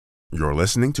You're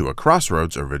listening to a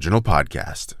Crossroads original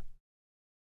podcast.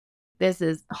 This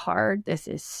is hard. This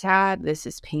is sad. This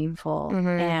is painful.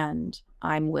 And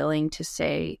I'm willing to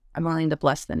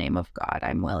bless the name of God.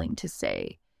 I'm willing to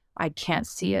say, I can't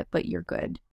see it, but you're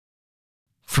good.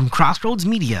 From Crossroads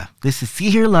Media, this is See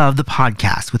Hear Love, the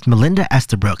podcast with Melinda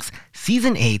Estabrooks,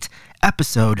 Season 8,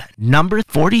 Episode number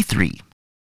 43.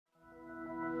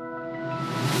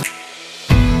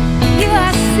 You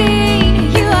are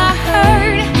seen, you are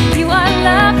heard, you are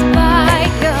loved by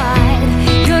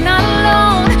God. You're not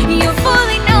alone, you're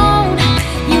fully known,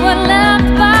 you are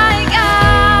loved by God.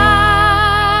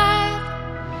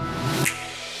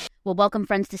 Well, welcome,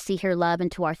 friends, to See Hear Love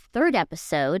and to our third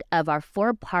episode of our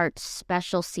four-part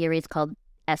special series called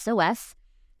SOS,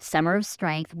 Summer of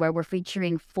Strength, where we're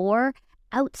featuring four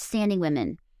outstanding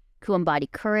women who embody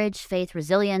courage, faith,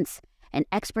 resilience, and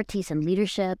expertise in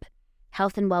leadership,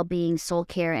 health and well-being, soul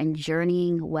care, and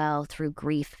journeying well through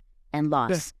grief and loss.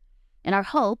 Yes. And our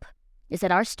hope is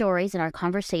that our stories and our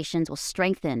conversations will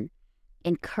strengthen,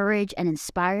 encourage, and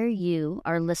inspire you,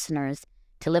 our listeners,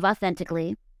 to live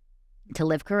authentically, to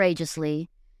live courageously,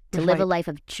 to live a life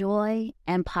of joy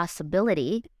and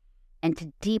possibility, and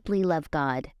to deeply love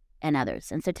God and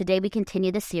others. And so today we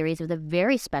continue the series with a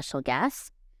very special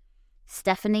guest,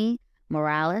 Stephanie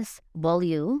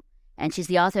Morales-Beaulieu, and she's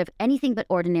the author of Anything But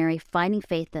Ordinary, Finding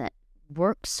Faith That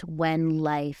Works When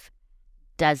Life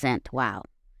Doesn't. Wow.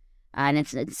 And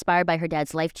it's inspired by her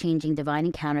dad's life-changing divine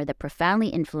encounter that profoundly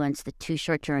influenced the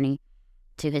too-short journey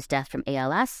to his death from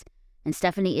ALS. And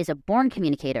Stephanie is a born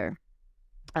communicator,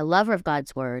 a lover of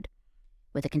God's word,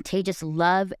 with a contagious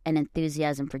love and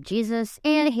enthusiasm for Jesus,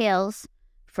 and hails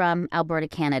from Alberta,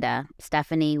 Canada.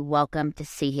 Stephanie, welcome to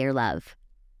See Hear Love.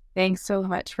 Thanks so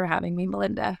much for having me,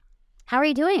 Melinda. How are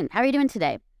you doing? How are you doing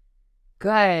today?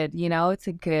 Good. You know, it's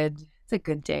a good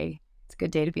day. It's a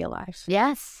good day to be alive.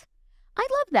 Yes. I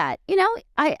love that. You know,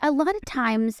 I a lot of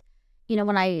times, you know,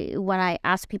 when I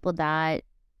ask people that,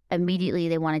 immediately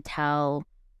they want to tell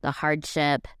the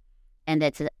hardship and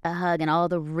it's a hug and all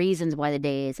the reasons why the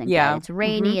day isn't good. It's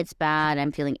rainy, it's bad,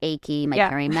 I'm feeling achy, my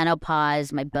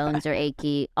perimenopause, my bones are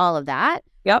achy, all of that.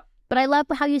 Yep. But I love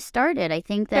how you started. I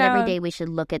think that every day we should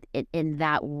look at it in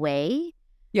that way.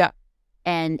 Yeah.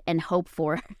 And hope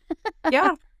for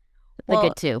the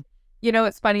good too. You know,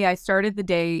 it's funny. I started the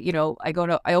day, you know,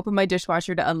 I opened my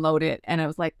dishwasher to unload it and I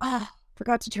was like,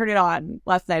 forgot to turn it on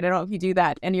last night. I don't know if you do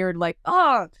that. And you're like,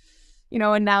 you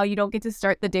know, and now you don't get to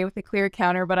start the day with a clear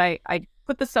counter. But I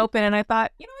put the soap in and I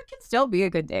thought, you know, it can still be a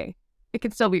good day. It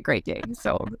can still be a great day.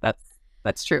 So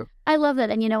that's true. I love that.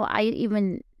 And, you know,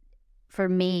 for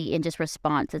me, in just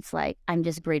response, it's like, I'm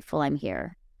just grateful I'm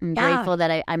here. I'm grateful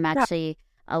that I'm actually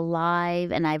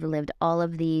alive and I've lived all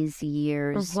of these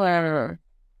years.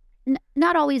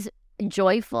 Not always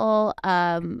joyful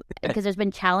because there's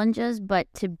been challenges,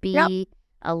 but to be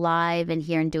alive and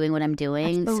here and doing what I'm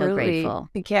doing, so grateful.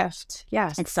 A gift.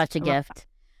 Yes. It's such a gift.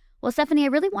 Well, Stephanie, I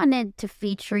really wanted to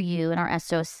feature you in our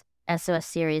SOS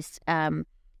series to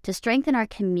strengthen our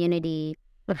community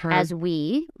as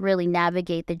we really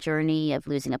navigate the journey of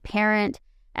losing a parent,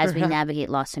 as we navigate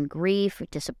loss and grief,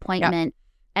 disappointment.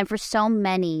 And for so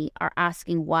many are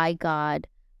asking, why, God,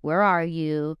 where are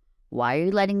you? Why are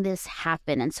you letting this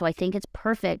happen? And so I think it's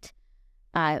perfect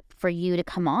for you to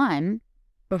come on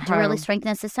to really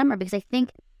strengthen us this summer, because I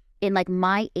think in like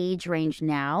my age range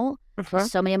now,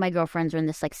 so many of my girlfriends are in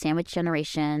this like sandwich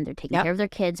generation. They're taking care of their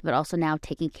kids, but also now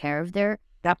taking care of their,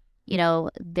 you know,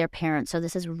 their parents. So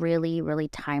this is really, really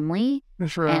timely.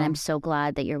 And I'm so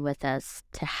glad that you're with us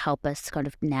to help us kind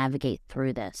of navigate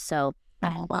through this. So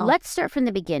let's start from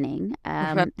the beginning,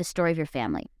 the story of your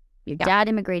family. Your dad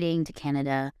immigrating to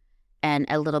Canada and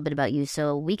a little bit about you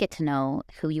so we get to know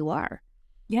who you are.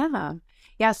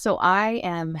 Yeah, so I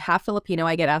am half Filipino.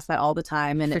 I get asked that all the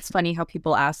time, and it's funny how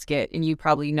people ask it, and you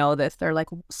probably know this. They're like,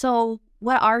 so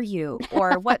what are you?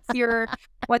 Or what's your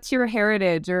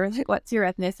heritage? Or what's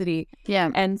your ethnicity?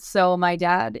 Yeah. And so my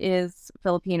dad is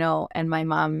Filipino and my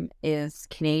mom is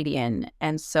Canadian.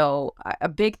 And so a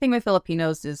big thing with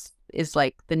Filipinos is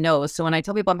like the nose. So when I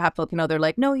tell people I'm half Filipino, they're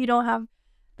like, no, you don't have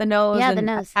the nose. Yeah, and the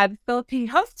nose. I've had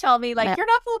Filipinos tell me like, you're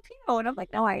not Filipino. And I'm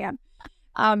like, no, I am.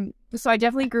 So I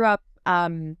definitely grew up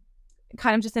kind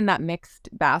of just in that mixed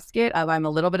basket of I'm a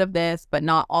little bit of this, but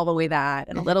not all the way that,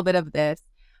 and a little bit of this.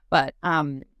 But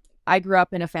I grew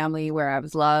up in a family where I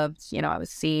was loved, you know, I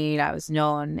was seen, I was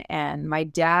known. And my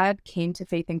dad came to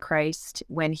faith in Christ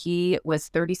when he was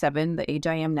 37, the age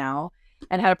I am now,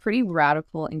 and had a pretty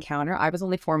radical encounter. I was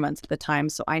only 4 months at the time,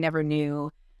 so I never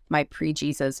knew my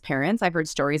pre-Jesus parents. I've heard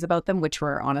stories about them, which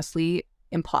were honestly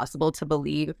impossible to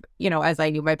believe, you know, as I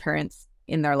knew my parents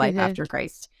in their life after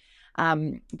Christ.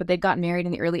 But they'd gotten married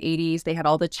in the early 80s. They had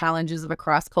all the challenges of a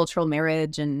cross-cultural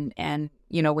marriage and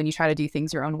when you try to do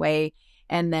things your own way.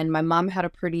 And then my mom had a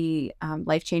pretty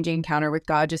life-changing encounter with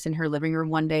God just in her living room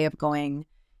one day of going,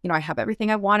 I have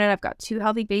everything I wanted. I've got 2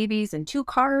 healthy babies and 2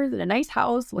 cars and a nice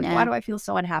house. Like, why do I feel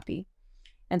so unhappy?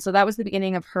 And so that was the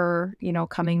beginning of her,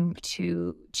 coming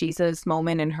to Jesus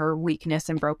moment in her weakness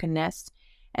and brokenness.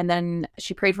 And then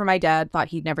she prayed for my dad, thought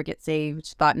he'd never get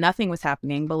saved, thought nothing was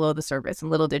happening below the surface.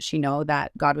 And little did she know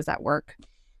that God was at work.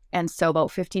 And so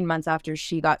about 15 months after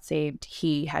she got saved,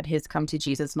 he had his come to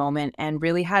Jesus moment and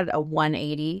really had a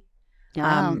 180.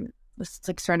 Wow.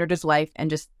 Like surrendered his life and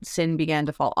just sin began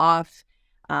to fall off,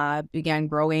 began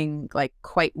growing like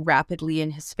quite rapidly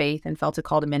in his faith and felt a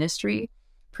call to ministry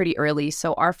pretty early.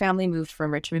 So our family moved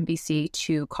from Richmond, BC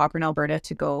to Cochrane, Alberta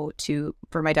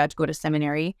for my dad to go to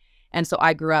seminary. And so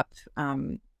I grew up,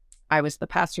 I was the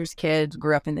pastor's kid,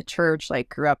 grew up in the church,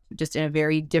 grew up just in a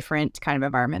very different kind of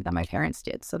environment than my parents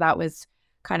did. So that was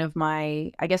kind of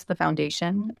the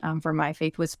foundation for my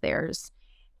faith was theirs.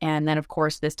 And then, of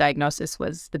course, this diagnosis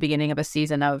was the beginning of a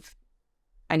season of,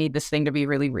 I need this thing to be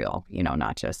really real,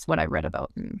 not just what I read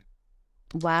about.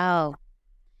 Wow.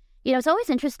 It's always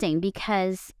interesting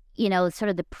because, sort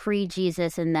of the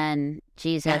pre-Jesus and then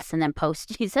Jesus and then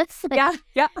post-Jesus. Yeah.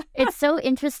 It's so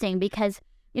interesting because,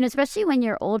 especially when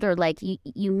you're older,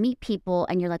 you meet people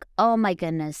and you're like, oh my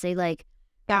goodness, they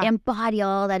embody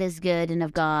all that is good and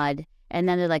of God. And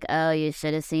then they're like, oh, you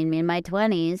should have seen me in my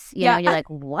 20s. You're like,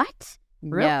 what?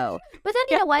 Really? No. But then,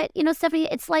 you know what? Stephanie,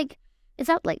 it's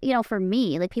not for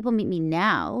me, people meet me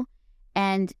now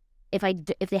and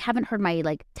if they haven't heard my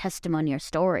testimony or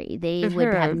story, they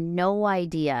would have no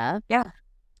idea. Yeah.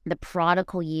 The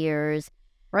prodigal years.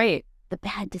 Right. The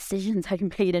bad decisions I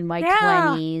made in my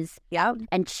 20s. Yeah.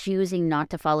 And choosing not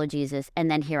to follow Jesus. And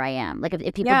then here I am.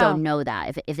 If people don't know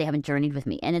that, if they haven't journeyed with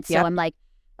me. And it's so I'm like,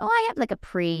 oh, I have a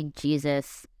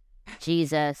pre-Jesus,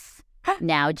 Jesus,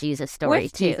 now Jesus story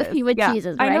with too. Jesus. With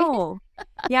Jesus, right? I know.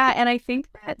 Yeah. And I think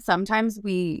that sometimes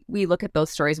we look at those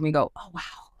stories and we go, oh, wow.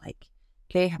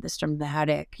 They have this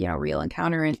dramatic, real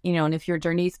encounter. And, and if your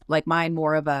journey's like mine,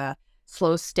 more of a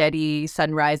slow, steady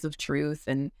sunrise of truth.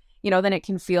 And, then it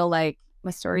can feel like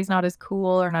my story's not as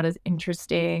cool or not as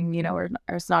interesting, or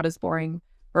it's not as boring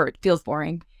or it feels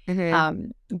boring.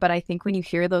 But I think when you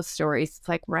hear those stories, it's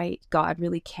like, right, God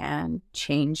really can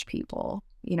change people,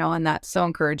 and that's so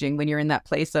encouraging when you're in that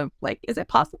place of is it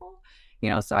possible?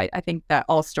 So I think that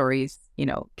all stories,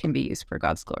 can be used for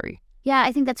God's glory. Yeah,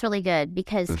 I think that's really good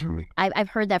because I've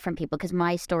heard that from people because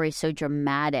my story is so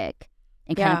dramatic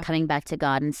and kind of coming back to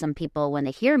God. And some people, when they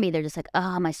hear me, they're just like,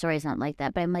 oh, my story is not like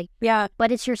that. But I'm like,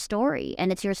 but it's your story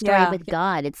and it's your story with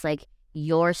God. It's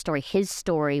your story, his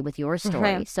story with your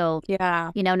story. So,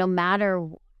 no matter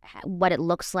what it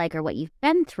looks like or what you've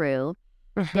been through,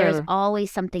 there's always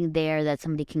something there that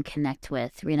somebody can connect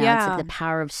with. It's the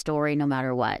power of story no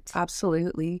matter what.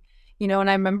 Absolutely.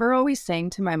 And I remember always saying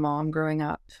to my mom growing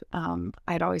up,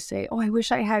 I'd always say, oh, I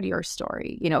wish I had your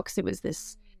story, because it was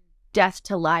this death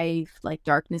to life,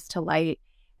 darkness to light.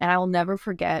 And I will never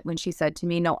forget when she said to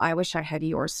me, no, I wish I had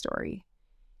your story.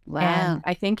 Wow. And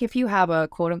I think if you have a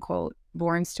quote unquote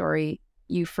boring story,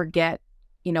 you forget,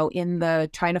 in the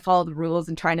trying to follow the rules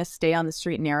and trying to stay on the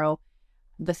straight and narrow,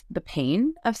 the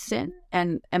pain of sin.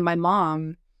 And my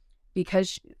mom,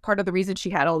 because part of the reason she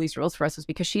had all these rules for us was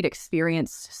because she'd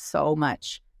experienced so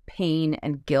much pain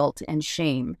and guilt and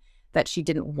shame that she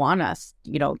didn't want us,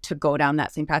 to go down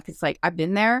that same path. It's I've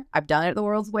been there, I've done it the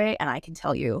world's way, and I can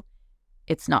tell you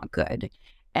it's not good.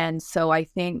 And so I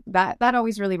think that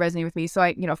always really resonated with me. So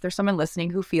if there's someone listening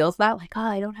who feels that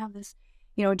I don't have this,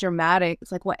 dramatic,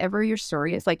 it's whatever your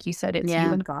story is, like you said, it's you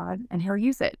and God and he'll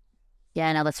use it.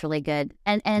 Yeah, no, that's really good.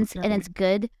 And it's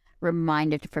good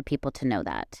reminder for people to know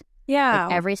that. Yeah.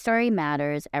 Every story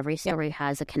matters. Every story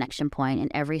has a connection point, and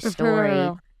every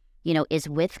story, is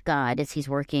with God as he's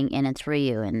working in and through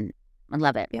you. And I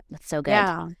love it. Yep. That's so good.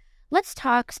 Yeah. Let's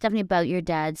talk, Stephanie, about your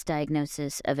dad's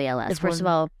diagnosis of ALS. First of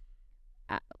all,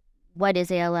 what is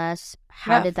ALS?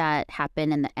 How did that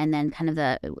happen? And then kind of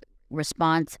the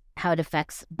response, how it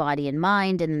affects body and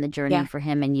mind, and the journey for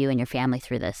him and you and your family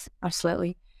through this.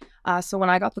 Absolutely. So when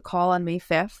I got the call on May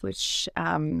 5th, which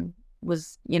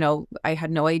was, I had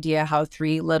no idea how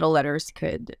 3 little letters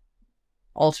could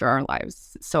alter our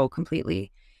lives so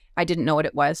completely. I didn't know what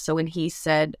it was. So when he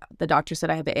said, the doctor said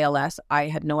I have ALS, I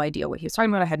had no idea what he was talking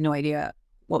about. I had no idea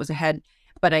what was ahead,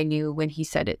 but I knew when he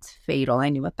said it's fatal, I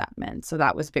knew what that meant. So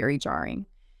that was very jarring.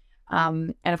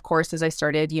 And of course, as I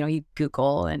started, you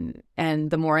Google and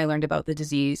the more I learned about the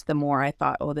disease, the more I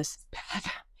thought, oh, this is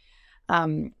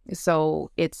bad.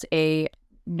 So it's a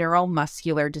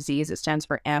neuromuscular disease. It stands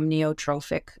for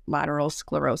amyotrophic lateral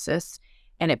sclerosis.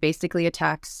 And it basically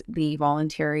attacks the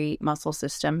voluntary muscle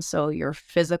system. So your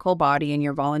physical body and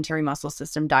your voluntary muscle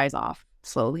system dies off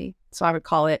slowly. So I would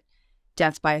call it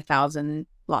death by 1,000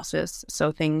 losses.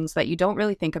 So things that you don't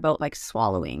really think about, like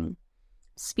swallowing,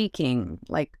 speaking,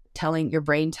 like telling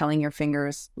your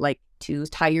fingers like to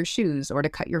tie your shoes or to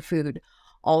cut your food.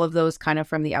 All of those kind of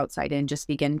from the outside in just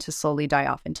begin to slowly die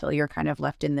off until you're kind of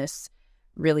left in this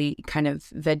really kind of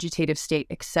vegetative state,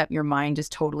 except your mind is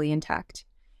totally intact.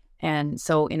 And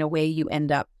so in a way you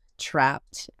end up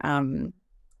trapped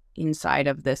inside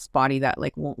of this body that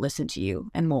like won't listen to you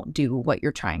and won't do what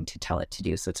you're trying to tell it to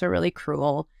do. So it's a really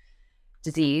cruel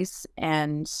disease.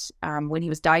 And when he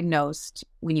was diagnosed,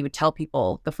 when you would tell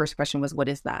people, the first question was, what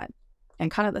is that? And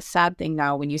kind of the sad thing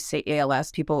now, when you say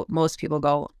ALS, most people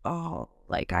go, oh,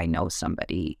 like I know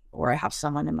somebody or I have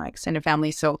someone in my extended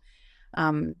family. So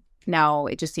now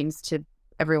it just seems to,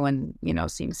 everyone,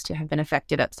 seems to have been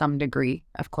affected at some degree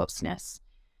of closeness.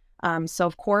 So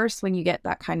of course, when you get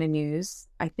that kind of news,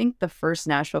 I think the first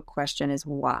natural question is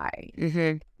why?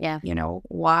 Mm-hmm. Yeah.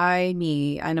 Why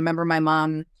me? And I remember my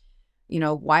mom,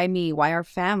 why me? Why our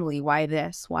family? Why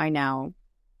this? Why now?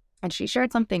 And she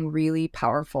shared something really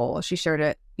powerful. She shared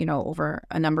it, over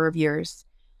a number of years.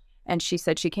 And she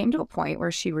said she came to a point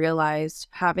where she realized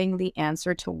having the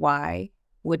answer to why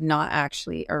would not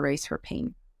actually erase her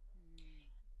pain.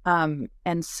 And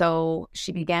so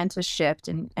she began to shift,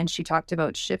 and she talked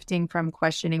about shifting from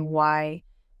questioning why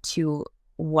to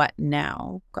what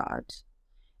now, God.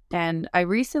 And I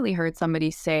recently heard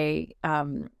somebody say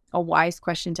a wise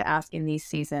question to ask in these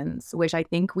seasons, which I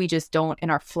think we just don't in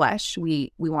our flesh.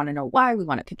 We want to know why, we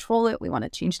want to control it, we want to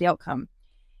change the outcome.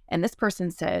 And this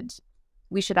person said,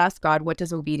 we should ask God, what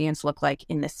does obedience look like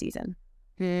in this season?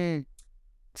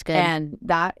 It's good. And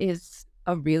that is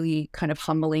a really kind of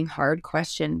humbling, hard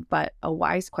question, but a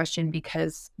wise question,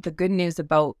 because the good news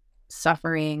about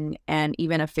suffering and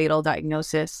even a fatal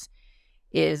diagnosis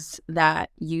is that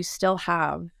you still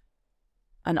have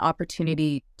an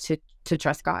opportunity to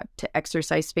trust God, to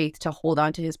exercise faith, to hold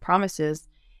on to his promises.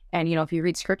 And, if you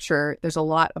read scripture, there's a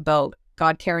lot about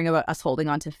God caring about us holding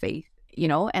on to faith,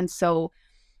 and so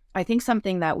I think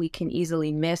something that we can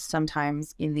easily miss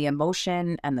sometimes in the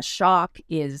emotion and the shock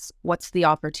is, what's the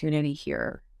opportunity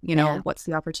here? What's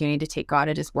the opportunity to take God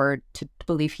at his word, to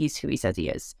believe he's who he says he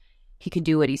is. He can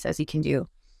do what he says he can do.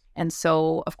 And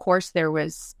so, of course, there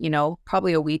was,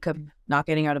 probably a week of not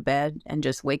getting out of bed and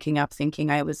just waking up thinking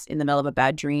I was in the middle of a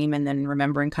bad dream, and then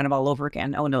remembering kind of all over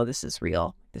again, oh no, this is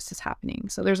real. This is happening.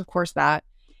 So there's, of course, that.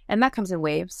 And that comes in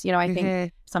waves. I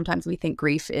think sometimes we think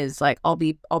grief is like, I'll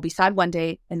be sad one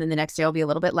day, and then the next day I'll be a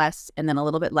little bit less, and then a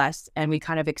little bit less. And we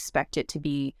kind of expect it to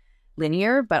be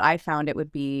linear, but I found it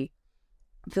would be,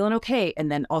 I'm feeling okay. And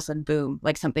then all of a sudden, boom,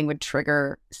 like something would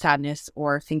trigger sadness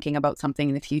or thinking about something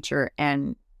in the future.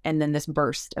 And then this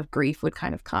burst of grief would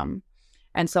kind of come.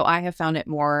 And so I have found it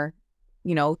more,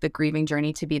 the grieving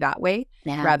journey to be that way,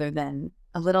 rather than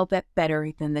a little bit better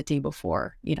than the day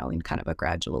before, in kind of a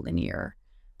gradual linear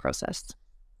process.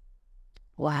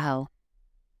 Wow.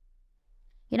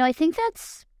 I think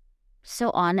that's so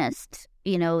honest.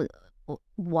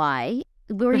 Why?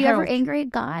 Were you ever angry at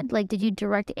God? Like, did you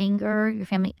direct your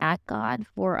family at God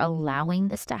for allowing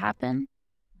this to happen?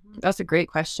 That's a great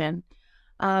question.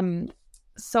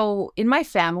 So in my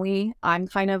family, I'm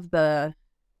kind of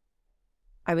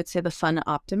I would say the fun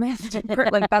optimist.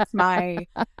 Like that's my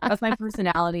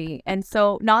personality. And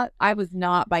so I was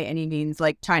not by any means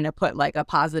like trying to put like a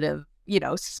positive,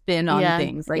 spin on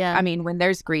things. Like, I mean, when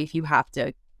there's grief, you have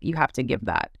to give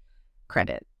that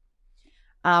credit.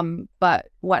 But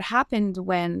what happened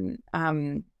when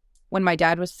my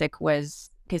dad was sick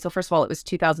was, okay, so first of all, it was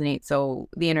 2008. So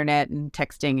the internet and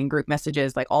texting and group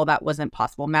messages, like all that wasn't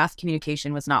possible. Mass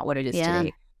communication was not what it is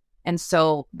today. And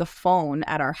so the phone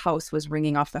at our house was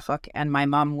ringing off the hook, and my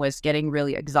mom was getting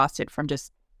really exhausted from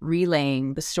just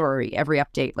relaying the story, every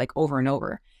update, like over and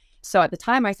over. So at the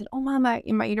time I said, oh, Mom,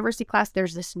 in my university class,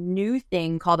 there's this new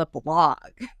thing called a blog,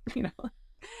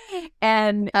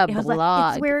 and it was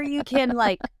like, it's where you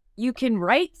can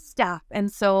write stuff.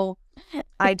 And so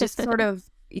I just sort of,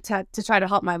 to try to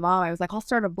help my mom, I was like, I'll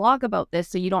start a blog about this,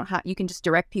 so you can just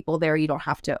direct people there. You don't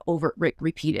have to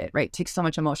repeat it, right? It takes so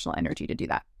much emotional energy to do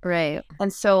that. Right.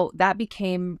 And so that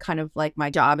became kind of like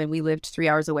my job, and we lived 3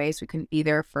 hours away, so we couldn't be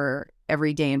there for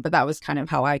every day. But that was kind of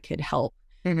how I could help.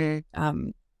 Mm-hmm.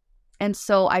 And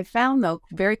so I found, though,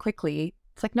 very quickly,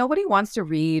 it's like nobody wants to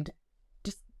read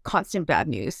just constant bad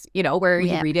news, where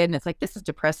you read it and it's like, this is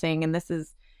depressing, and this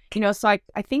is, So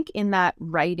I think in that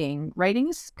writing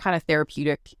is kind of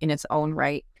therapeutic in its own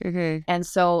right. And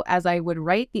so as I would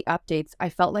write the updates, I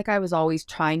felt like I was always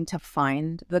trying to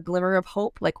find the glimmer of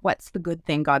hope. Like, what's the good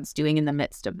thing God's doing in the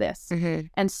midst of this?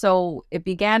 And so it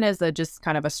began as just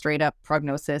kind of a straight up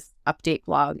prognosis update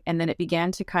blog. And then it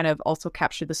began to kind of also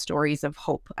capture the stories of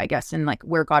hope, I guess, and like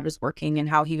where God was working and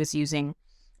how he was using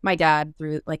my dad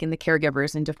through like in the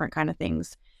caregivers and different kind of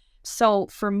things. So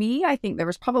for me, I think there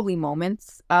was probably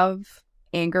moments of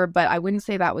anger, but I wouldn't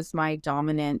say that was my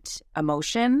dominant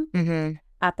emotion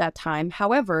at that time.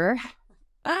 However,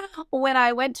 when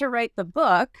I went to write the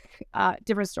book,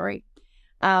 different story.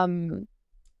 13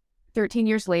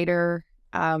 years later,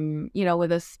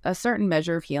 with a certain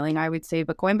measure of healing, I would say,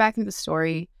 but going back through the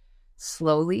story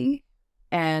slowly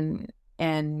and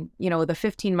the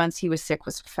 15 months he was sick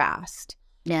was fast.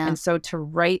 Yeah. And so to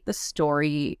write the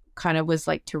story kind of was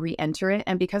like to re-enter it.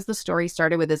 And because the story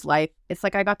started with his life, it's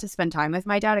like I got to spend time with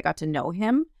my dad. I got to know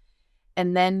him.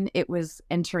 And then it was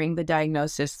entering the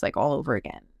diagnosis like all over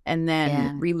again. And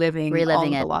then reliving all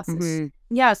of the losses.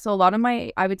 Yeah. So a lot of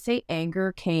I would say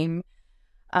anger came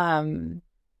a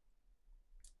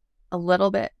little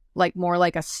bit like more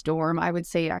like a storm, I would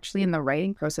say, actually in the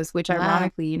writing process, which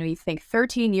ironically, you think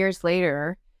 13 years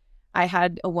later, I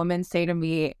had a woman say to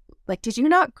me, like, did you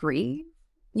not grieve,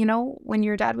 when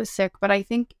your dad was sick? But I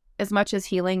think as much as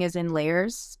healing is in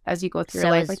layers as you go through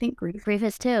your life, I think grief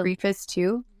is too. Grief is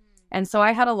too. And so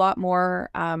I had a lot more,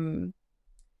 I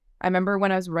remember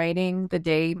when I was writing the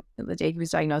day he was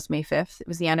diagnosed, May 5th, it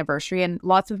was the anniversary, and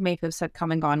lots of May 5ths had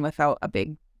come and gone without a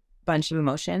big bunch of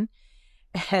emotion.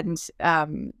 And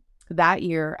that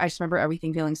year, I just remember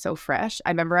everything feeling so fresh. I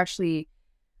remember actually,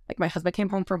 like, my husband came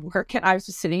home from work and I was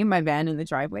just sitting in my van in the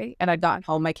driveway, and I'd gotten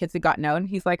home, my kids had gotten out, and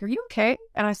he's like, are you okay?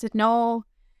 And I said, no.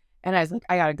 And I was like,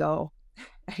 I gotta go.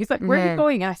 And he's like, where are you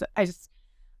going? And I said,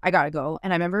 I gotta go.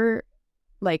 And I remember,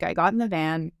 like, I got in the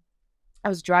van, I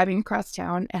was driving across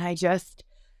town, and I just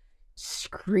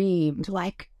screamed,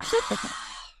 like,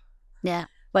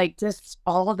 like, just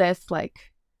all of this, like,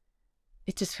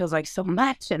 it just feels like so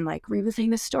much, and like revisiting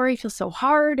the story feels so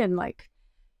hard, and like,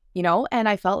 and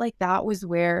I felt like that was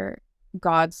where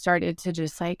God started to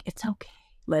just like, it's okay,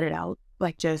 let it out,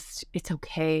 like, just, it's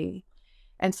okay.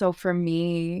 And so for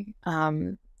me,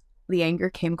 the anger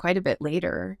came quite a bit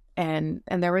later, and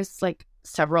there was like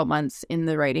several months in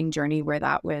the writing journey where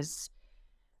that was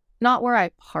not where I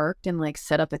parked and like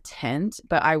set up a tent,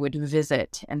 but I would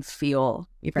visit and feel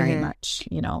very much,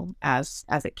 as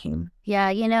it came.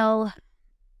 Yeah,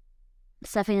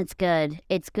 Stephanie, it's good.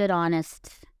 It's good,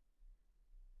 honest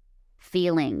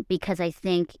feeling, because I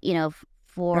think,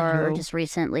 for just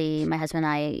recently, my husband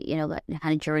and I,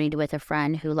 kind of journeyed with a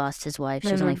friend who lost his wife.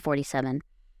 She was only 47.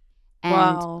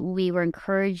 And we were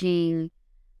encouraging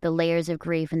the layers of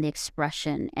grief and the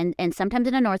expression. And sometimes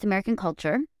in a North American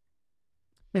culture,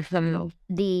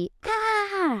 the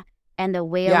and the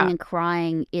wailing and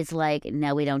crying is like,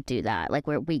 no, we don't do that. Like,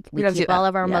 we keep all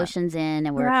of our emotions in,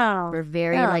 and we're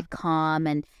very like calm.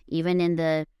 And even in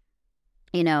the,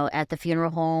 at the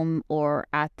funeral home or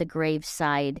at the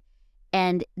graveside,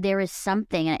 and there is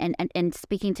something, and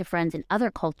speaking to friends in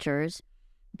other cultures,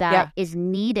 that is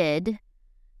needed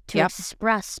to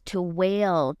express, to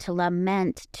wail, to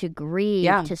lament, to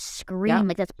grieve, to scream.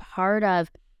 Like, that's part of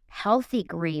healthy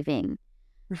grieving.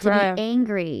 To be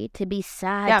angry, to be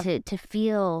sad, to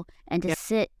feel and to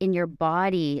sit in your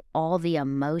body all the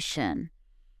emotion.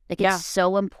 Like, it's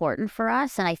so important for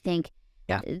us. And I think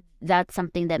that's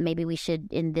something that maybe we should,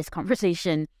 in this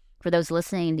conversation, for those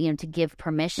listening, to give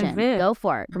permission. Go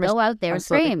for it. Go out there and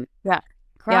scream.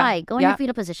 Cry. Go in your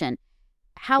fetal position.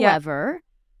 However,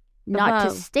 not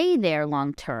to stay there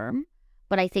long term.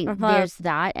 But I think there's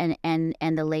that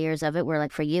and the layers of it where,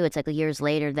 like, for you, it's like years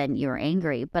later then you're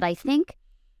angry. But I think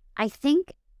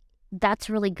that's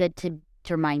really good to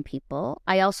remind people.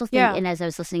 I also think, and as I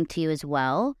was listening to you as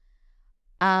well,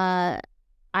 I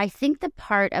think the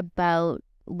part about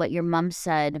what your mom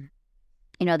said,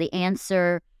 the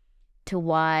answer to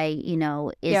why,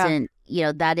 isn't,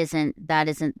 that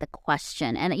isn't the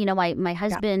question. And, my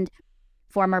husband,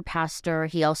 former pastor,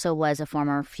 he also was a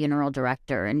former funeral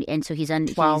director. And so he's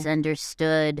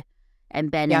understood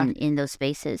and been in those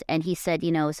spaces. And he said,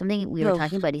 something we were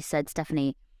talking about, he said,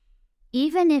 Stephanie,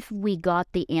 even if we got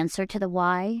the answer to the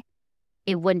why,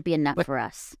 it wouldn't be enough for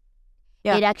us.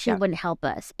 It actually wouldn't help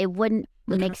us. It wouldn't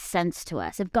make sense to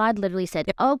us. If God literally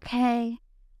said, okay,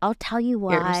 I'll tell you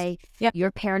why your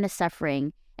parent is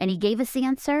suffering, and he gave us the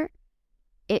answer,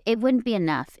 it wouldn't be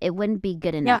enough. It wouldn't be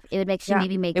good enough. It would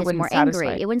maybe make us more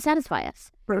angry. It wouldn't satisfy us.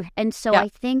 And so I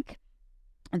think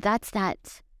that's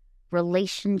that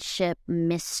relationship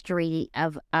mystery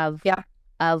of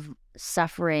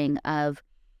suffering, of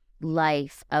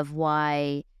life, of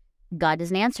why God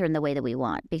doesn't answer in the way that we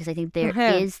want. Because I think there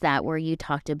is that where you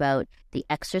talked about the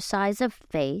exercise of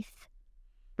faith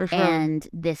and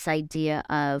this idea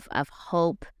of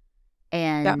hope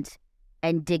and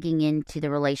digging into the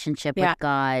relationship with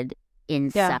God in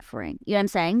suffering. You know what I'm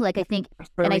saying? Like, I think,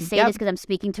 and I say this because I'm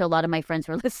speaking to a lot of my friends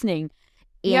who are listening,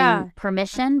 in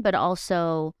permission, but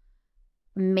also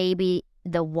maybe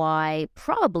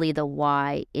probably the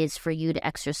why is for you to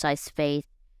exercise faith,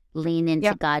 lean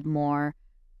into God more,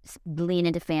 lean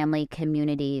into family,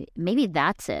 community. Maybe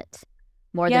that's it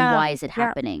more than why is it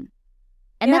happening.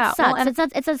 And that sucks. Well,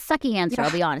 it's a sucky answer,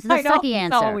 I'll be honest. It's a sucky answer.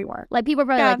 That's all we were. Like, people are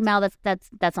probably like, Mel,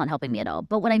 that's not helping me at all.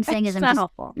 But what I'm saying is I'm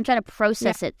trying to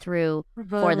process it through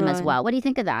for them as well. What do you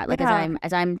think of that? Like,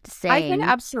 as I'm saying. I think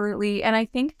absolutely. And I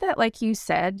think that, like you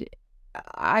said,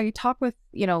 I talk with,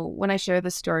 when I share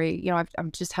this story,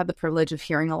 I've just had the privilege of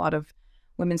hearing a lot of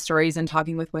women's stories and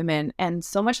talking with women. And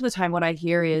so much of the time what I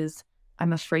hear is,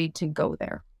 I'm afraid to go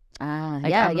there. I'm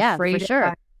afraid for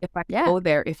sure. If I go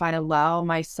there, if I allow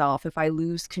myself, if I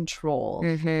lose control,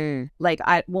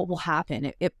 what will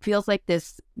happen? It feels like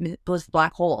this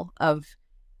black hole of,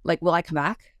 like, will I come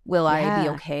back? Will I be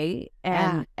okay?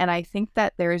 And I think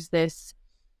that there's this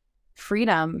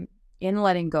freedom in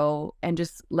letting go and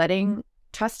just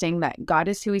trusting that God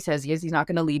is who he says he is. He's not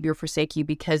going to leave you or forsake you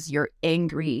because you're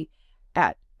angry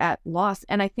at loss.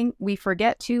 And I think we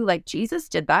forget too, like, Jesus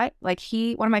did that. Like,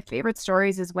 one of my favorite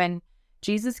stories is when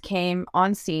Jesus came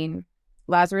on scene,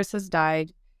 Lazarus has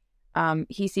died.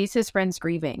 He sees his friends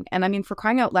grieving. And I mean, for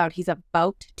crying out loud, he's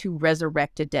about to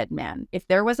resurrect a dead man. If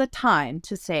there was a time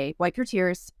to say, wipe your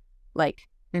tears, like,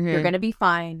 you're going to be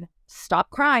fine, stop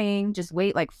crying, just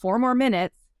wait like 4 more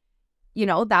minutes,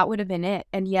 that would have been it.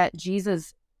 And yet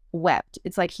Jesus wept.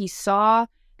 It's like he saw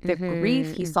the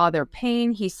grief, he saw their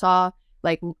pain, he saw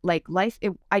like life.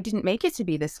 I didn't make it to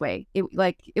be this way.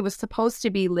 It was supposed to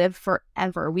be live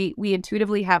forever. We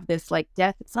intuitively have this, like,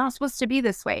 death, it's not supposed to be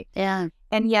this way. Yeah.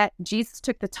 And yet Jesus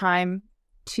took the time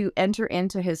to enter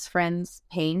into his friends'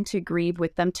 pain, to grieve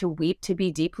with them, to weep, to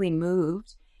be deeply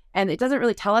moved. And it doesn't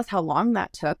really tell us how long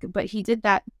that took, but he did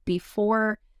that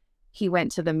before he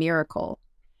went to the miracle.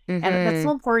 And that's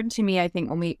so important to me. I think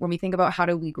when we think about how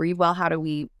do we grieve well, how do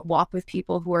we walk with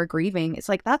people who are grieving, it's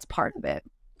like that's part of it.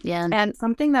 Yeah. And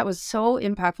something that was so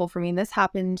impactful for me, and this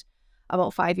happened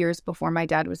about 5 years before my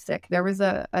dad was sick. There was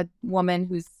a woman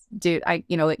who's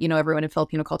everyone in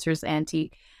Filipino culture is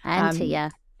Auntie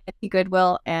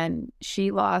Goodwill, and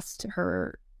she lost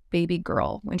her baby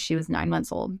girl when she was 9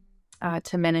 months old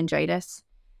to meningitis.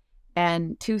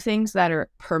 And 2 things that are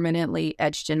permanently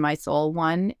etched in my soul.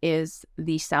 One is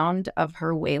the sound of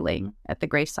her wailing at the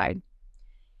graveside.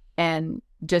 And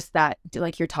just that,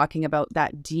 like you're talking about,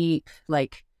 that deep,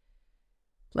 like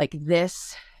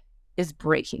this is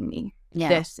breaking me.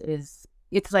 Yeah.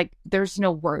 It's like there's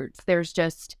no words. There's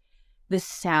just the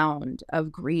sound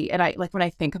of grief. And I, like, when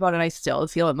I think about it, I still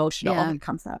feel emotional and it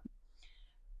comes up.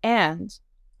 And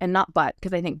not but,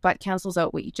 because I think but cancels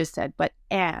out what you just said, but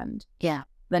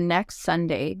the next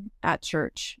Sunday at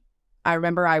church, I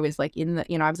remember I was like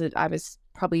I was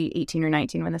probably 18 or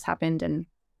 19 when this happened, and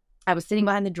I was sitting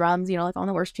behind the drums, like on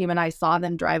the worship team, and I saw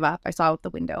them drive up. I saw out the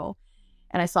window,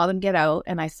 and I saw them get out,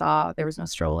 and I saw there was no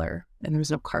stroller and there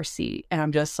was no car seat, and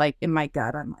I'm just like, in my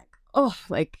gut, I'm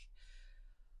like,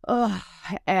 oh.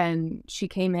 And she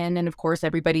came in, and of course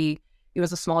everybody, it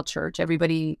was a small church,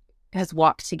 everybody has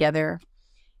walked together.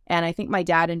 And I think my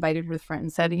dad invited her friend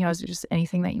and said, is there just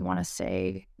anything that you want to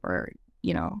say? Or,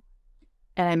 and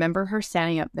I remember her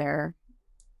standing up there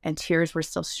and tears were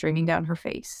still streaming down her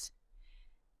face.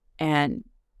 And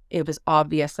it was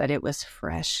obvious that it was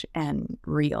fresh and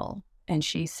real. And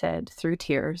she said, through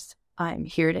tears, I'm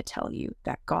here to tell you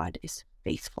that God is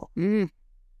faithful. Yeah,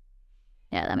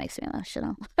 that makes me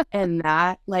emotional. And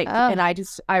that, and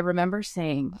I remember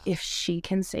saying, if she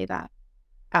can say that,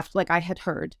 after, like, I had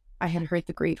heard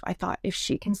the grief. I thought, if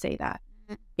she can say that,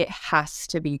 it has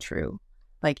to be true.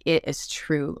 Like, it is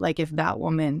true. Like, if that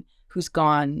woman who's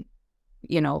gone,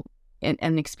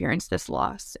 and experienced this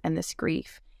loss and this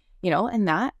grief, and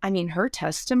that, I mean, her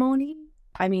testimony,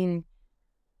 I mean,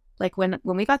 like, when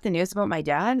we got the news about my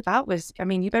dad, that was, I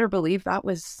mean, you better believe that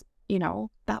was,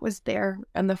 that was there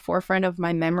in the forefront of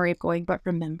my memory of going, but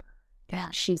remember,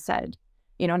 she said,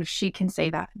 and if she can say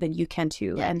that, then you can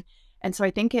too. Yeah. And so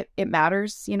I think it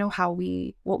matters,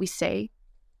 what we say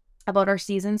about our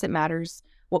seasons. It matters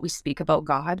what we speak about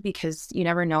God, because you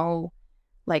never know,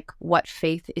 like, what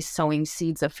faith is sowing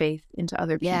seeds of faith into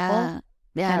other people.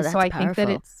 Yeah, And that's so I think that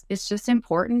powerful. it's just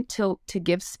important to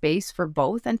give space for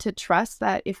both, and to trust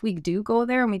that if we do go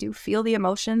there and we do feel the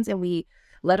emotions and we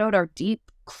let out our deep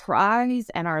cries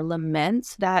and our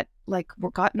laments, that like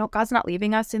God's not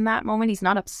leaving us in that moment. He's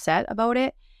not upset about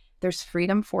it. There's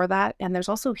freedom for that, and there's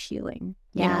also healing,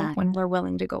 Yeah. when we're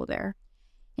willing to go there.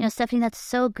 Stephanie, that's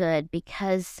so good,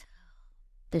 because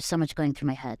there's so much going through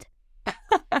my head.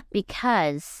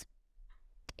 Because,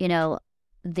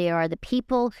 there are the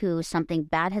people who something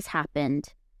bad has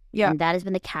happened, Yeah. and that has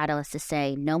been the catalyst to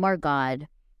say, no more God.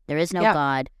 There is no Yeah.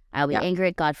 God. I'll be Yeah. angry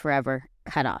at God forever.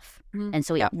 Cut off. Mhm. And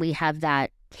so we have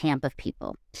that camp of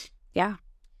people. Yeah.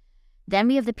 Then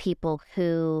we have the people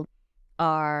who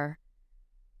are,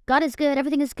 God is good.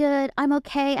 Everything is good. I'm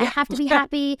okay. I have to be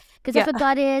happy because that's what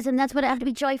God is, and that's what I have to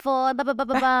be joyful, and blah, blah, blah,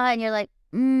 blah, blah. And you're like,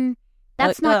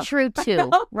 that's not true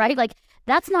too, right? Like,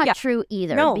 that's not true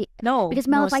either. No. Because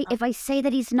Mel, if I say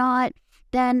that he's not,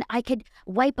 then I could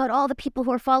wipe out all the people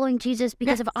who are following Jesus,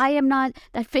 because if I am not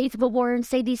that faithful warrior and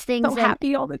say these things, So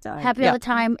happy all the time. all the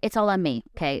time, it's all on me.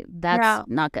 Okay, that's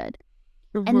not good.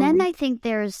 Mm-hmm. And then I think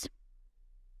there's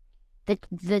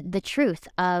the truth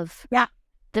of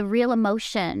the real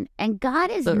emotion, and God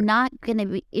is not going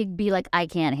to be like, I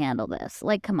can't handle this.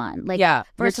 Like, come on. Like,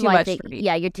 first of all, I think,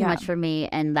 you're too much for me.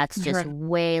 And that's just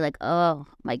way like, oh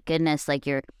my goodness. Like,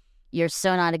 you're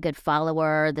so not a good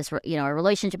follower. This, our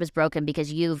relationship is broken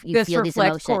because you feel these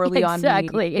emotions. Poorly on me.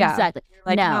 Exactly.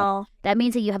 Like, no, that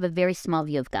means that you have a very small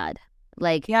view of God.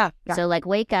 Like, so like,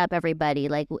 wake up, everybody.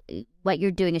 Like, what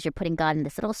you're doing is you're putting God in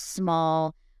this little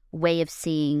small way of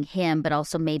seeing him, but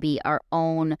also maybe our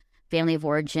own family of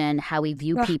origin, how we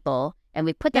view people, and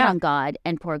we put that on God,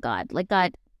 and poor God. Like,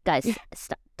 God, guys,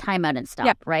 time out and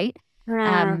stop, right?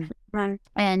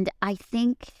 And I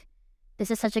think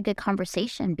this is such a good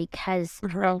conversation, because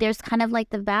there's kind of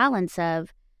like the balance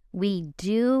of, we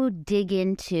do dig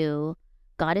into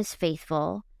God is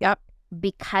faithful,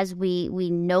 because we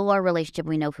know our relationship,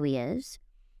 we know who he is,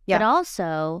 but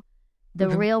also the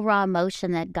real raw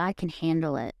emotion that God can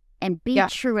handle it. And be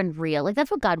true and real. Like,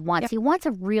 that's what God wants. He wants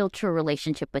a real, true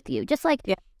relationship with you. Just like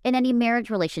in any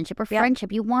marriage relationship or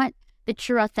friendship, you want the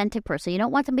true, authentic person. You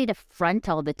don't want somebody to front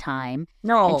all the time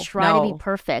and try to be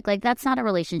perfect. Like, that's not a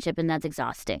relationship, and that's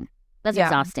exhausting. That's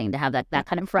exhausting to have that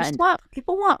kind of friend.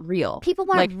 People want real. People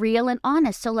want real and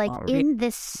honest. So, like, in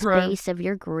this space of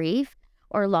your grief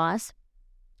or loss,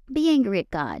 be angry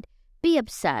at God. Be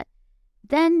upset.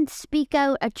 Then speak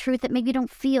out a truth that maybe you don't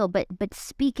feel, but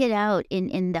speak it out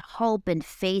in the hope and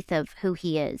faith of who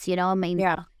he is. I mean,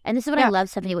 and this is what I love,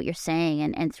 Stephanie, what you're saying,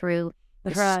 and through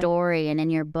the story and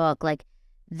in your book, like,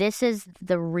 this is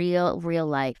the real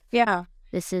life. Yeah.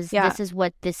 This is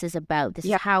what this is about. This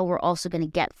is how we're also going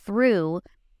to get through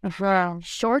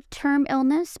short-term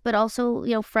illness, but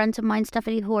also, friends of mine,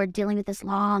 Stephanie, who are dealing with this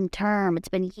long-term. It's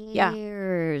been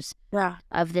years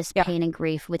of this pain and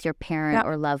grief with your parent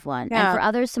or loved one. And for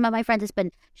others, some of my friends, it's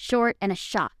been short and a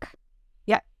shock.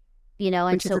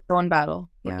 And which is its own battle.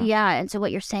 And so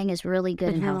what you're saying is really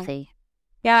good and healthy.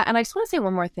 Yeah, and I just want to say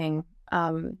one more thing.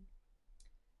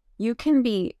 You can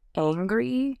be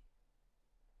angry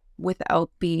without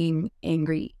being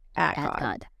angry at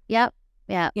God. Yep.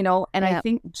 Yeah. And I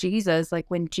think Jesus, like,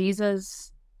 when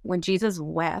Jesus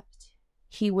wept,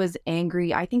 he was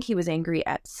angry. I think he was angry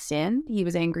at sin. He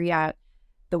was angry at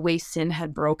the way sin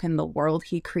had broken the world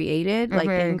he created, like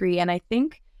angry. And I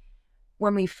think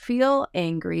when we feel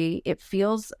angry, it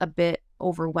feels a bit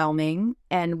overwhelming,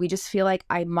 and we just feel like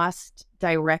I must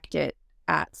direct it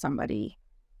at somebody.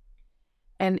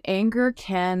 And anger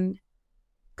can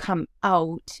come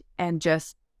out and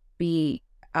just be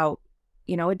out.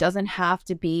 It doesn't have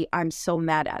to be, I'm so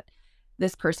mad at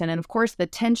this person. And of course, the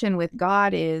tension with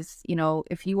God is,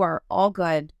 if you are all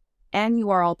good and you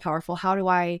are all powerful, how do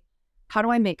I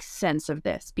make sense of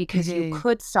this? Because you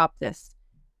could stop this,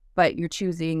 but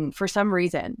you're for some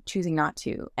reason, choosing not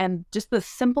to. And just the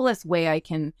simplest way I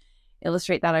can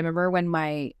illustrate that, I remember when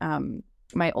my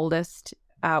oldest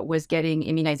was getting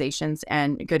immunizations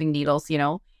and getting needles,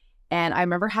 and I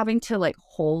remember having to like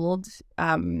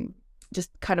just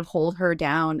kind of hold her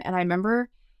down. And I remember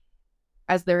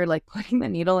as they're like putting the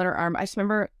needle in her arm, I just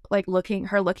remember like looking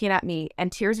at me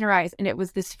and tears in her eyes. And it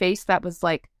was this face that was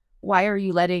like, why are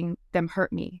you letting them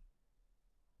hurt me?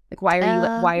 Like, why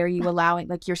are you allowing,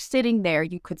 like, you're sitting there,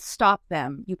 you could stop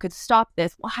them. You could stop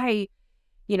this. Why?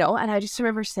 And I just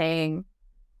remember saying,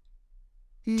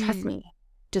 trust me,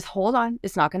 just hold on.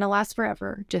 It's not going to last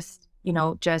forever. Just.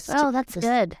 Oh, that's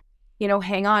good.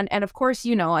 Hang on. And of course,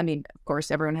 of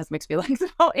course, everyone has mixed feelings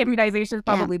about immunizations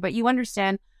probably, but you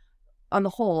understand on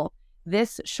the whole,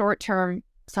 this short-term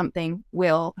something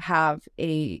will have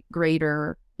a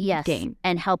greater Yes. gain.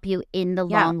 And help you in the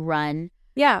long run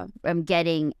Yeah. from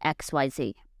getting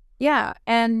XYZ Yeah.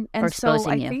 And or so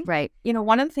exposing I you. think, Right.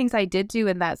 one of the things I did do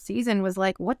in that season was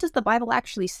like, what does the Bible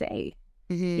actually say?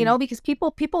 Because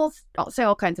people say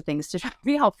all kinds of things to try to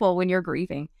be helpful when you're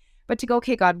grieving. But to go,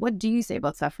 okay, God, what do you say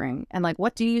about suffering? And like,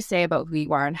 what do you say about who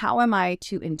you are? And how am I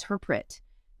to interpret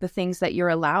the things that you're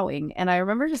allowing? And I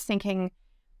remember just thinking,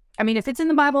 I mean, if it's in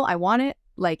the Bible, I want it.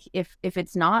 Like, if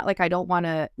it's not, like, I don't want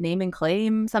to name and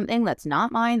claim something that's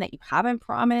not mine, that you haven't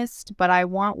promised, but I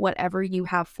want whatever you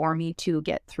have for me to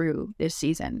get through this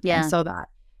season. Yeah. And so that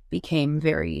became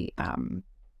very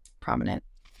prominent.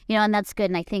 And that's good.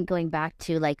 And I think going back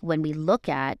to like when we look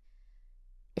at,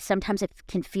 sometimes it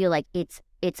can feel like it's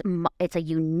a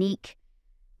unique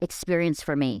experience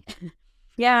for me.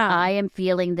 Yeah. I am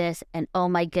feeling this, and oh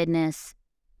my goodness,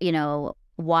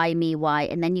 why me? Why?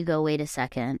 And then you go, wait a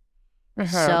second.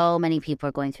 So many people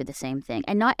are going through the same thing,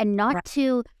 and not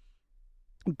to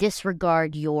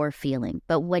disregard your feeling,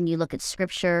 but when you look at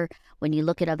scripture, when you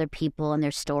look at other people and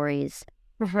their stories,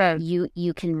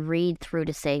 you can read through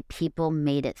to say people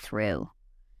made it through.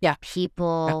 Yeah.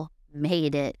 People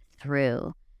made it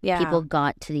through. Yeah. People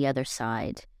got to the other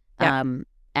side. Yeah.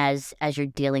 As you're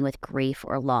dealing with grief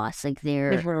or loss, like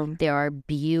there are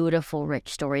beautiful, rich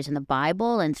stories in the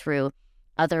Bible and through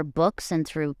other books and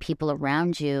through people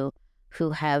around you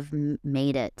who have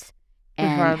made it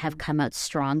and have come out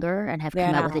stronger and have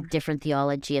come out with a different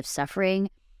theology of suffering,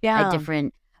 a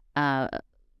different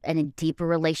and a deeper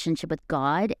relationship with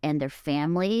God and their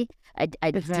family,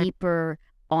 a deeper,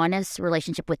 honest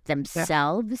relationship with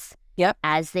themselves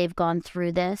as they've gone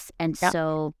through this. And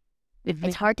so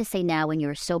it's hard to say now when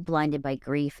you're so blinded by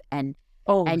grief and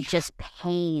just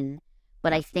pain.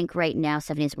 But I think right now,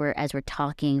 Stephanie, as we're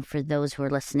talking, for those who are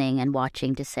listening and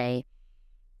watching, to say,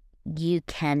 you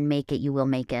can make it, you will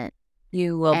make it.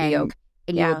 You will be okay.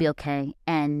 And you will be okay.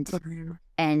 And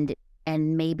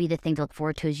maybe the thing to look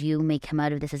forward to is you may come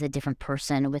out of this as a different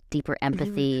person with deeper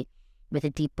empathy, with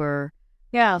a deeper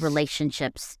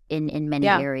relationships in many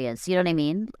areas. You know what I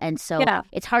mean? And so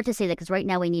it's hard to say that because right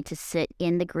now we need to sit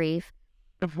in the grief,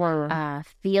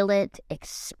 feel it,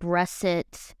 express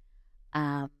it,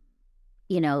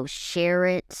 share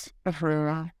it.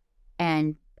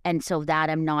 And so that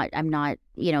I'm not,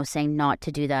 saying not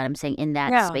to do that. I'm saying in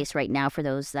that space right now for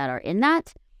those that are in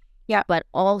that. Yeah. But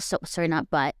also,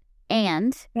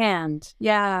 and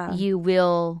you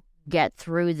will get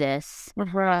through this.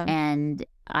 And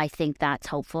I think that's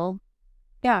hopeful.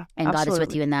 Yeah. And absolutely. God is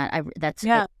with you in that. That's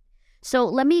it. So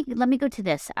let me go to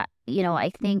this.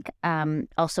 I think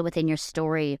also within your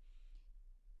story,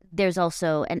 there's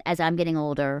also, and as I'm getting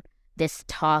older, this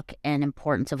talk and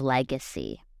importance of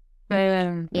legacy.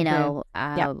 Let's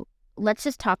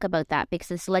just talk about that, because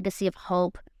this legacy of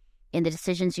hope in the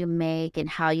decisions you make and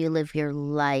how you live your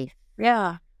life.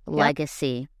 Yeah.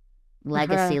 Legacy. Your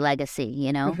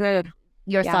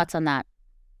thoughts on that?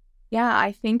 Yeah,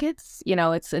 I think it's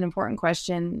an important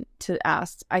question to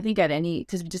ask. I think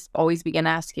to just always begin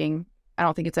asking, I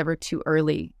don't think it's ever too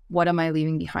early. What am I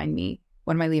leaving behind me?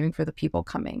 What am I leaving for the people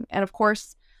coming? And of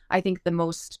course, I think the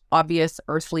most obvious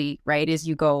earthly, right, is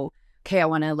you go, okay, I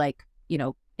want to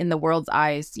in the world's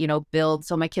eyes, build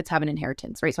so my kids have an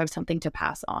inheritance, right? So I have something to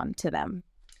pass on to them.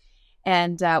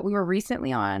 And we were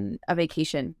recently on a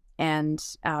vacation and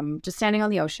just standing on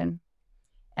the ocean.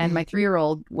 And my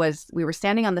 3-year-old we were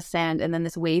standing on the sand, and then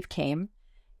this wave came.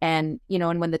 And,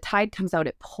 and when the tide comes out,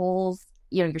 it pulls,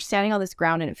 you're standing on this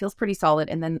ground and it feels pretty solid.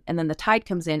 And then the tide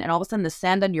comes in, and all of a sudden the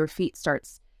sand under your feet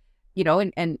starts,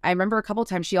 and I remember a couple of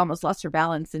times she almost lost her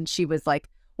balance, and she was like,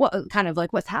 what, kind of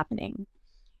like, what's happening?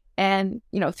 And,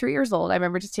 3 years old, I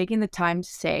remember just taking the time to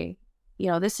say,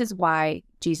 this is why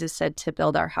Jesus said to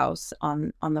build our house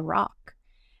on the rock.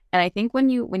 And I think when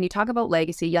you talk about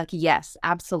legacy, you're like, yes,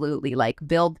 absolutely, like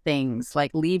build things,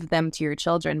 like leave them to your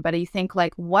children. But you think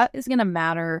like, what is going to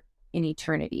matter in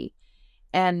eternity?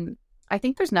 And I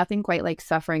think there's nothing quite like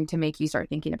suffering to make you start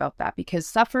thinking about that, because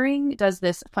suffering does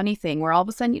this funny thing where all of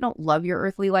a sudden you don't love your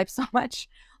earthly life so much.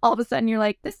 All of a sudden you're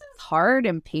like, this is hard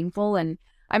and painful. And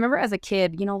I remember as a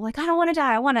kid, like, I don't want to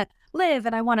die. I want to live,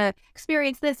 and I want to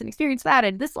experience this and experience that.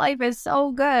 And this life is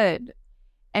so good.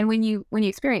 And when you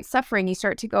experience suffering, you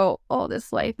start to go, oh,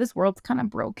 this world's kind of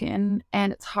broken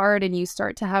and it's hard. And you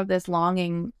start to have this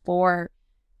longing for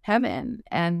heaven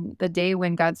and the day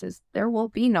when God says, there will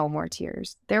be no more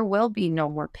tears. There will be no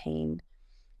more pain.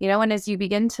 And as you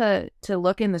begin to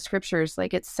look in the scriptures,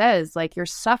 like it says, like your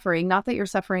suffering, not that your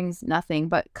suffering's nothing,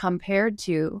 but compared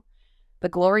to the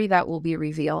glory that will be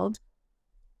revealed,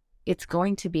 it's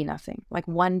going to be nothing. Like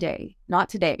one day, not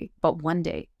today, but one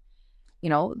day. You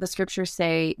know, the scriptures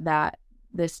say that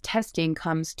this testing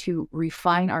comes to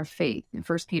refine our faith in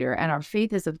 1 Peter, and our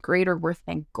faith is of greater worth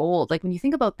than gold. Like when you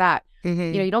think about that, you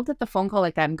know, you don't get the phone call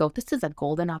like that and go, this is a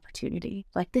golden opportunity.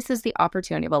 Like this is the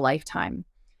opportunity of a lifetime.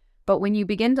 But when you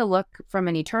begin to look from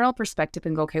an eternal perspective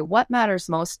and go, okay, what matters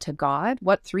most to God?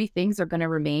 What 3 things are going to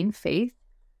remain? Faith,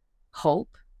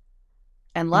 hope,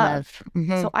 and love.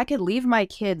 So I could leave my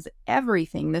kids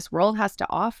everything this world has to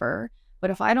offer, but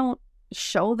if I don't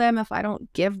show them, if I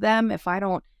don't give them, if I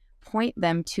don't point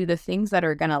them to the things that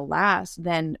are going to last,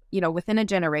 then, you know, within a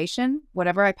generation,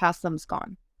 whatever I pass them's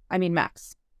gone. I mean,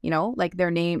 max, you know, like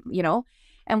their name, you know.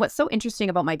 And what's so interesting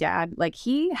about my dad, like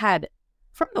he had,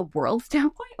 from the world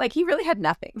standpoint, like he really had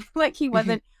nothing. Like he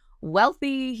wasn't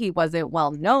wealthy, he wasn't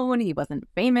well known, he wasn't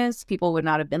famous. People would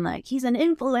not have been like, he's an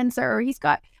influencer, he's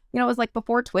got, you know, it was like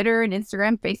before Twitter and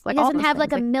Instagram, Facebook, like he doesn't all have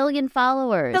things. like a million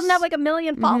followers. Doesn't have like a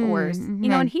million followers. You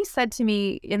know, and he said to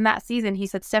me in that season, he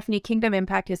said, Stephanie, kingdom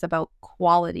impact is about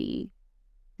quality,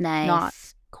 Nice. not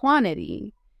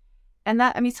quantity. And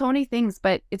that, I mean, so many things,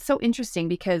 but it's so interesting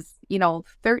because, you know,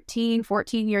 13,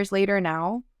 14 years later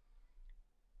now,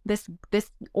 this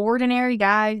ordinary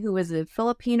guy who was a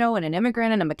Filipino and an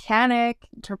immigrant and a mechanic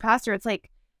to a pastor, it's like,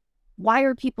 why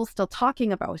are people still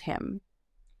talking about him?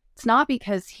 It's not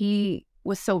because he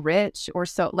was so rich or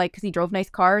so, like, because he drove nice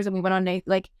cars and we went on,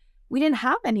 like, we didn't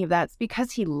have any of that. It's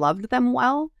because he loved them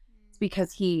well. It's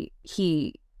because he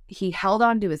held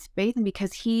on to his faith, and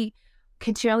because he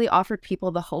continually offered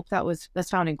people the hope that's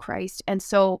found in Christ. And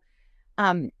so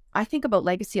I think about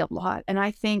legacy a lot, and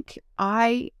I think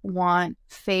I want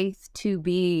faith to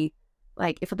be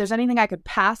like, if there's anything I could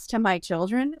pass to my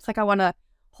children, it's like I want to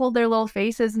hold their little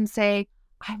faces and say,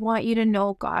 I want you to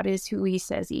know God is who he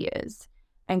says he is,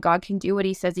 and God can do what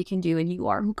he says he can do, and you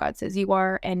are who God says you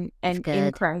are, and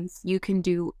in Christ you can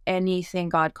do anything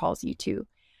God calls you to.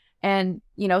 And,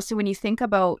 you know, so when you think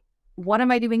about what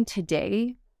am I doing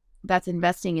today that's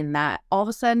investing in that, all of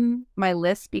a sudden my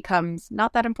list becomes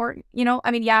not that important. You know, I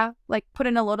mean, yeah, like put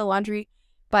in a load of laundry,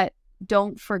 but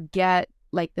don't forget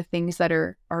like the things that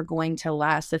are going to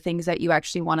last, the things that you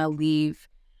actually want to leave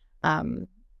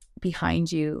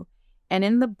behind you. And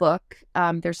in the book,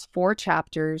 there's 4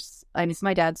 chapters, and it's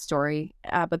my dad's story,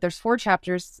 but there's 4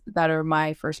 chapters that are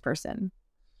my first person,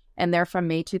 and they're from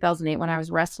May 2008 when I was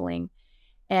wrestling.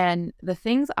 And the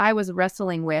things I was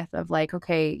wrestling with of like,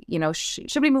 okay, you know,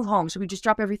 should we move home? Should we just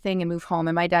drop everything and move home?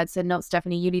 And my dad said, no,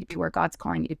 Stephanie, you need to be where God's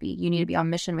calling you to be. You need to be on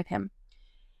mission with him.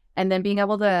 And then being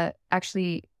able to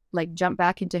actually like jump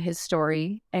back into his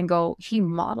story and go, he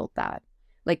modeled that.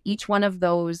 Like each one of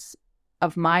those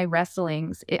of my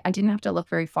wrestlings, I didn't have to look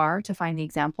very far to find the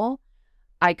example.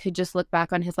 I could just look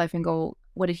back on his life and go,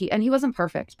 what did he, and he wasn't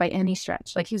perfect by any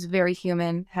stretch. Like he was very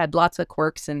human, had lots of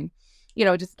quirks and, you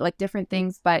know, just like different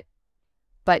things, but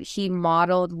he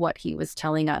modeled what he was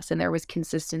telling us, and there was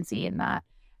consistency in that.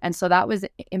 And so that was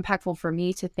impactful for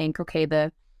me to think, okay,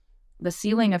 the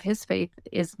ceiling of his faith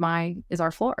is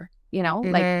our floor, you know,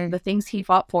 like the things he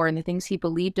fought for and the things he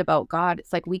believed about God.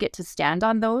 It's like we get to stand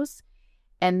on those,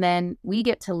 and then we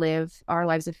get to live our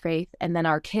lives of faith, and then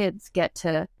our kids get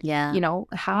to, you know,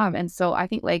 have. And so I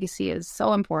think legacy is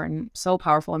so important, so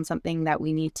powerful, and something that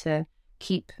we need to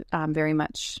keep very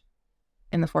much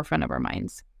in the forefront of our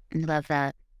minds. I love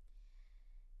that.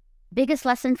 Biggest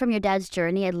lesson from your dad's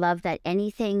journey? I love that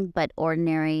anything but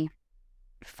ordinary,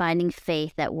 finding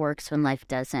faith that works when life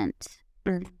doesn't.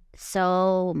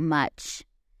 So much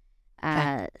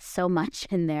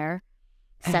in there,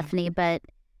 Stephanie, but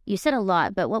you said a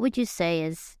lot, but what would you say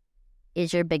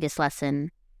is your biggest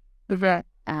lesson from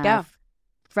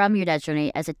your dad's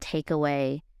journey as a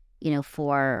takeaway, you know,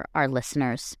 for our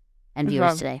listeners and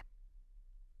viewers today?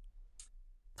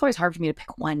 It's always hard for me to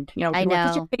pick one. You know, I know.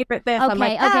 What's your favorite this? Okay, I'm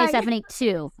like, okay, Stephanie,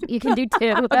 2. You can do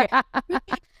 2.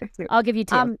 I'll give you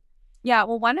 2. Yeah,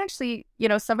 well, one actually, you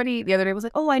know, somebody the other day was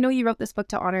like, oh, I know you wrote this book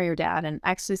to honor your dad. And I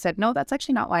actually said, no, that's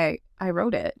actually not why I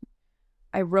wrote it.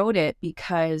 I wrote it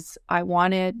because I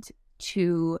wanted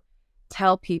to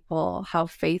tell people how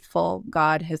faithful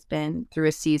God has been through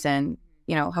a season,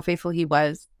 you know, how faithful he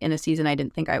was in a season I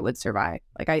didn't think I would survive.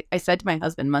 Like I said to my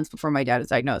husband months before my dad was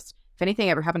diagnosed, if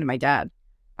anything ever happened to my dad,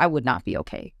 I would not be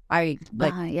okay.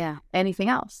 Anything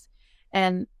else.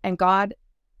 And God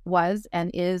was and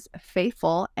is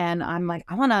faithful. And I'm like,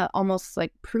 I want to almost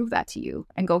like prove that to you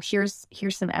and go, here's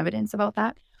some evidence about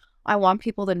that. I want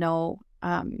people to know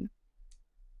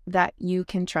that you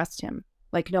can trust him.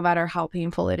 Like no matter how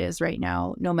painful it is right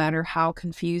now, no matter how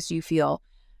confused you feel,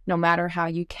 no matter how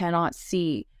you cannot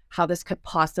see how this could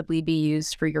possibly be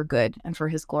used for your good and for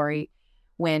his glory,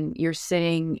 when you're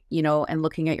sitting, and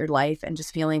looking at your life and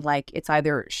just feeling like it's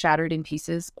either shattered in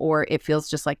pieces or it feels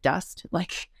just like dust,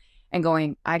 and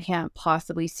going, I can't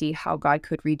possibly see how God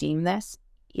could redeem this.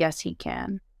 Yes, he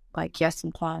can. Yes,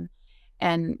 he can.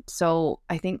 And so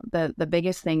I think the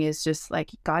biggest thing is just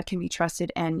God can be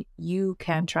trusted, and you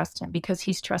can trust him because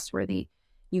he's trustworthy.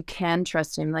 You can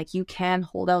trust him. You can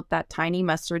hold out that tiny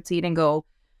mustard seed and go,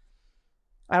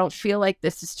 I don't feel like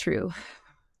this is true.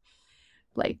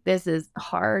 This is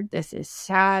hard. This is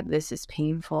sad. This is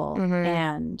painful.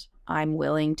 And I'm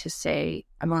willing to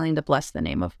bless the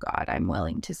name of God. I'm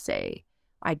willing to say,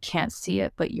 I can't see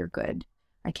it, but you're good.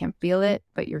 I can't feel it,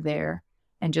 but you're there.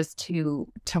 And just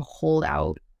to hold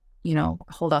out,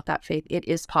 hold out that faith. It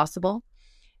is possible.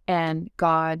 And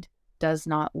God does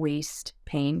not waste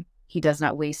pain. He does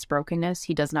not waste brokenness.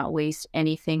 He does not waste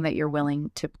anything that you're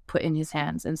willing to put in his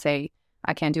hands and say,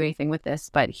 I can't do anything with this,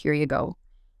 but here you go.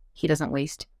 He doesn't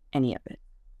waste any of it.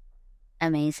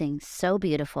 Amazing. So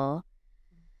beautiful.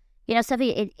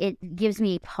 Sophie, it gives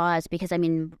me pause because,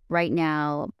 right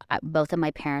now, both of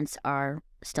my parents are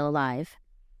still alive.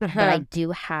 But I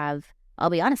do have, I'll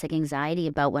be honest, anxiety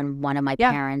about when one of my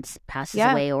parents passes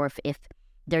away, or if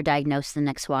they're diagnosed the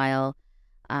next while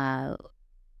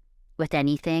with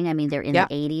anything. They're in the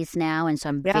 80s now, and so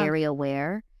I'm very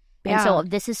aware. Yeah. And so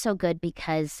this is so good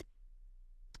because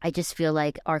I just feel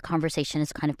like our conversation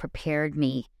has kind of prepared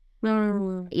me,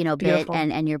 a bit,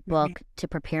 and your book to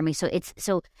prepare me. So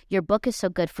your book is so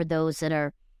good for those that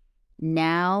are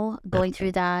now going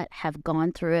through that, have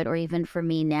gone through it, or even for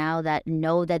me now that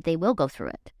know that they will go through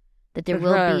it, that there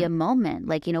will be a moment.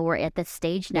 We're at the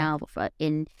stage now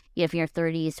in if you're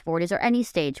 30s, 40s, or any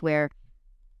stage where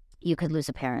you could lose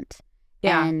a parent.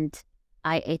 Yeah. And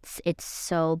it's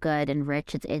so good and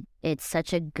rich. It's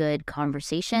such a good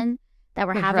conversation that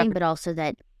we're having, but also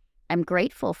that I'm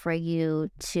grateful for you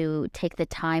to take the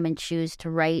time and choose to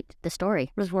write the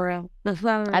story of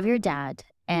your dad.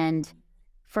 And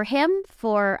for him,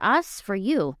 for us, for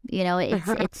you,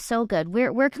 it's so good.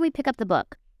 Where can we pick up the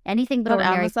book? Anything but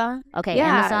ordinary? Amazon. Okay,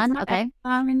 yeah, Amazon. Okay.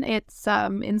 It's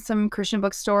in some Christian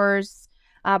bookstores.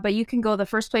 But you can go, the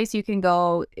first place you can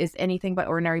go is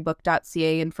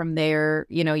anythingbutordinarybook.ca. And from there,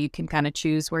 you can kind of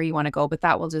choose where you want to go. But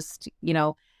that will just,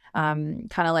 kind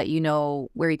of let you know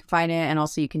where you can find it. And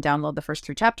also you can download the first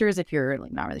 3 chapters if you're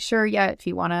not really sure yet, if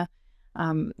you want to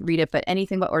read it. But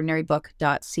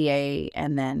anythingbutordinarybook.ca.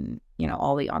 And then,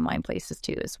 all the online places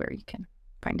too is where you can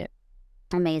find it.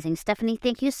 Amazing. Stephanie,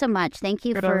 thank you so much. Thank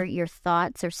you for your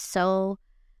thoughts. There's so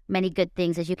many good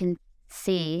things, as you can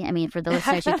see. For the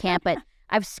listeners, you can't, but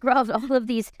I've scrubbed all of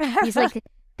these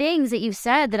things that you've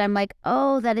said that I'm like,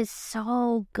 oh, that is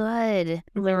so good.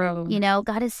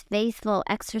 God is faithful.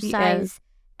 Exercise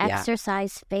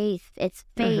faith. It's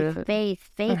faith,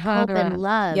 hope, and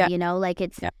love.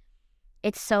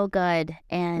 It's so good.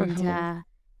 And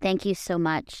thank you so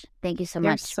much. Thank you so much.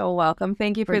 You're so welcome.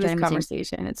 Thank you for this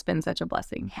conversation. It's been such a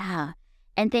blessing. Yeah.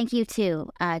 And thank you too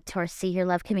to our See Hear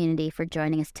Love community for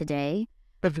joining us today.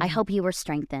 I hope you were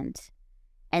strengthened,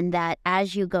 and that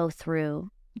as you go through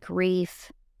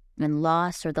grief and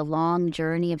loss, or the long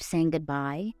journey of saying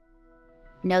goodbye,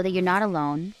 know that you're not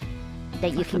alone,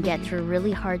 that you can get through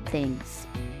really hard things,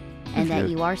 and that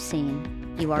you are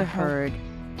seen, you are heard,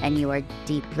 and you are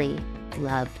deeply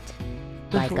loved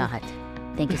by God.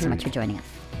 Thank you so much for joining us.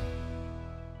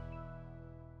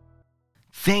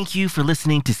 Thank you for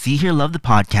listening to See Hear Love the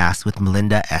podcast with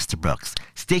Melinda Estabrooks.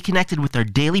 Stay connected with our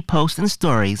daily posts and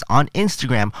stories on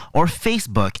Instagram or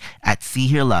Facebook at See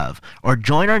Hear Love, or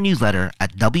join our newsletter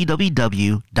at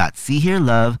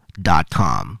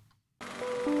www.seehearlove.com.